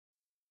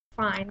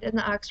defined in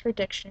the Oxford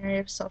Dictionary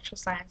of Social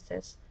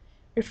Sciences,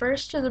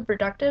 refers to the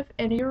productive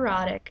and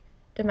erotic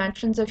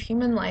dimensions of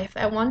human life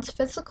at once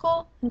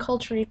physical and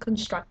culturally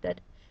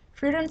constructed.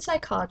 Freudian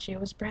psychology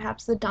was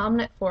perhaps the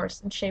dominant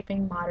force in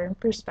shaping modern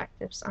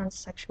perspectives on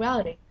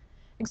sexuality,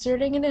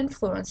 exerting an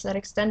influence that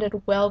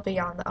extended well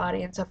beyond the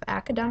audience of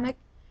academic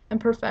and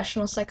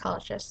professional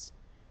psychologists.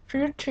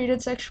 Freud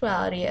treated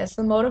sexuality as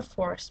the motive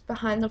force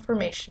behind the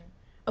formation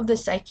of the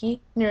psyche,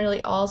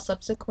 nearly all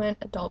subsequent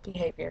adult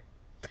behavior.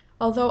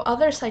 Although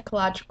other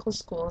psychological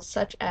schools,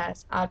 such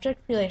as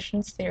object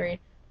relations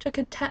theory, took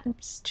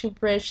attempts to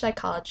bridge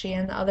psychology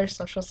and other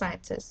social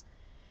sciences,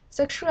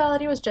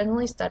 sexuality was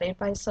generally studied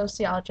by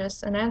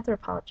sociologists and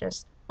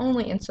anthropologists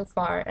only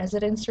insofar as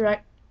it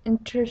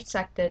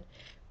intersected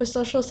with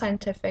social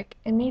scientific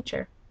in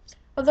nature.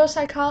 Although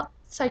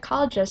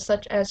psychologists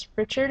such as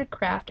Richard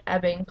Kraft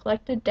Ebing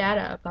collected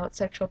data about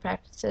sexual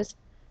practices,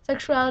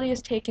 sexuality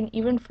is taken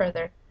even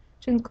further,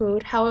 to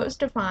include how it was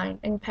defined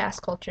in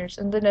past cultures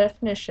and the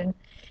definition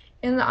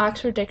in the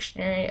Oxford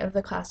Dictionary of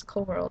the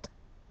Classical World.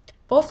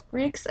 Both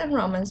Greeks and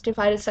Romans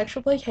divided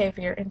sexual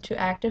behavior into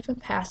active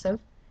and passive,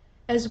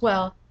 as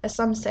well as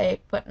some say,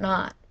 but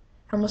not,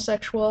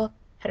 homosexual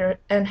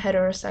and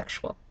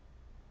heterosexual.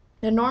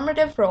 The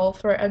normative role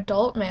for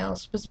adult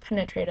males was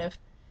penetrative,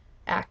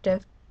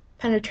 active,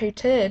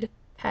 penetrated,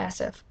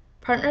 passive.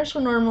 Partners were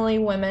normally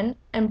women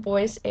and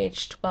boys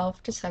aged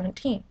 12 to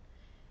 17.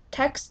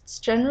 Texts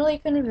generally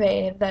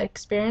convey the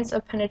experience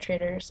of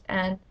penetrators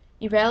and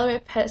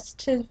evaluate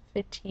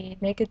passivity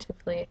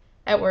negatively,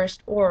 at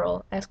worst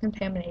oral, as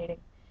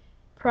contaminating.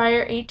 Prior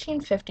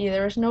 1850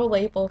 there was no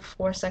label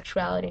for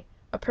sexuality.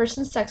 A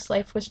person's sex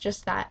life was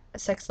just that, a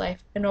sex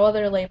life, and no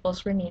other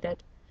labels were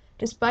needed.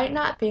 Despite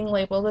not being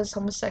labeled as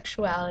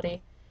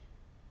homosexuality,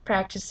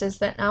 practices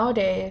that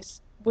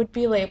nowadays would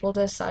be labeled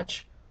as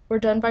such were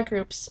done by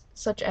groups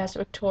such as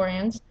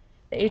Victorians,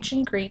 the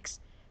ancient Greeks,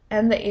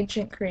 and the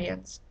ancient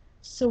Koreans.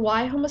 So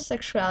why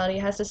homosexuality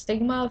has a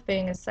stigma of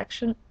being a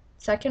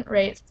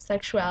second-rate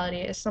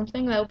sexuality is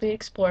something that will be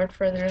explored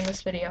further in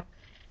this video.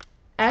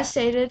 As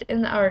stated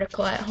in the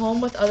article At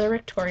Home with Other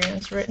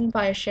Victorians, written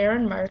by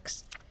Sharon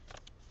Marks,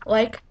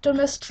 like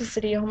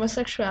domesticity,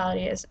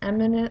 homosexuality is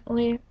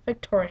eminently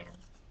Victorian.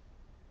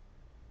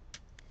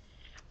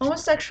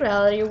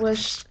 Homosexuality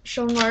was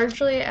shown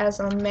largely as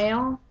a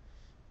male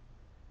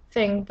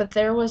thing, but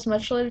there was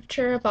much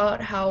literature about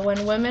how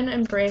when women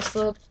embraced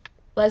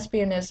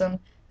lesbianism,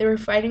 they were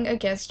fighting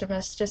against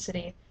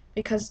domesticity,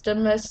 because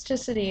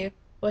domesticity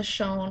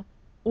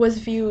was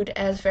viewed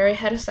as very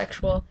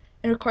heterosexual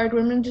and required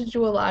women to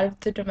do a lot of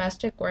the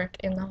domestic work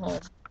in the home.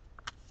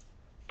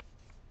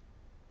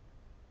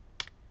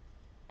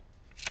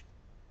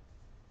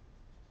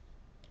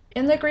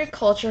 In the Greek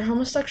culture,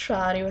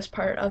 homosexuality was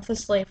part of the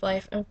slave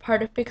life and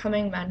part of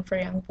becoming men for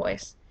young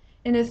boys.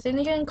 In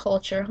Athenian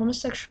culture,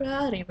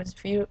 homosexuality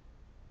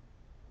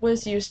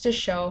was used to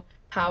show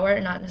power,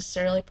 not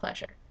necessarily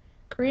pleasure.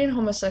 Korean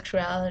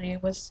homosexuality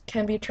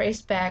can be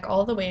traced back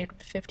all the way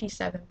to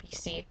 57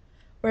 BC,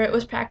 where it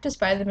was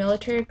practiced by the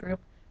military group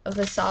of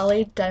the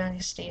Solid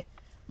dynasty.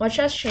 Much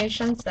has changed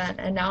since then,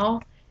 and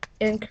now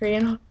in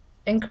Korea,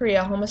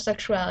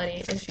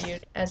 homosexuality is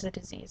viewed as a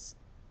disease.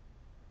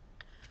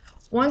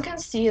 One can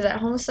see that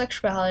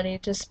homosexuality,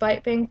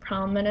 despite being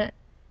prominent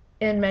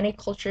in many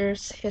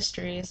cultures'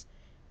 histories,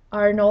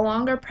 are no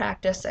longer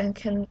practiced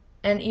and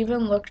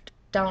even looked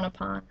down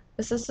upon.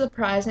 This is a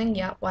surprising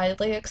yet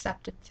widely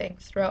accepted thing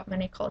throughout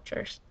many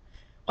cultures.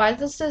 Why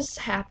this has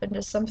happened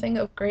is something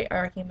of great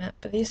argument,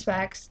 but these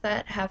facts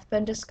that have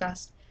been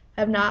discussed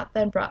have not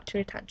been brought to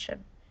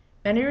attention.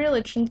 Many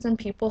religions and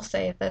people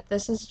say that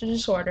this is a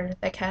disorder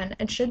that can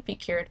and should be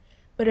cured,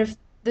 but if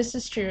this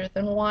is true,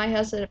 then why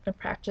has it been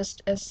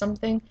practiced as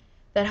something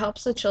that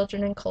helps the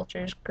children and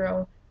cultures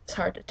grow? It's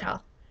hard to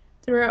tell.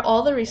 Throughout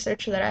all the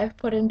research that I've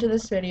put into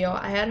this video,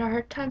 I had a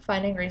hard time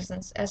finding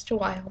reasons as to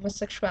why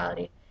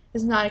homosexuality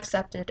is not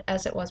accepted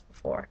as it was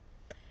before,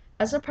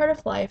 as a part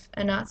of life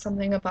and not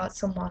something about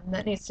someone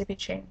that needs to be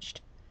changed.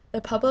 The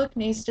public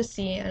needs to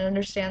see and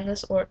understand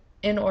this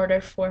in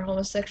order for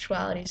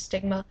homosexuality's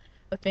stigma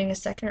of being a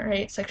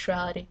second-rate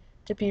sexuality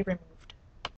to be removed.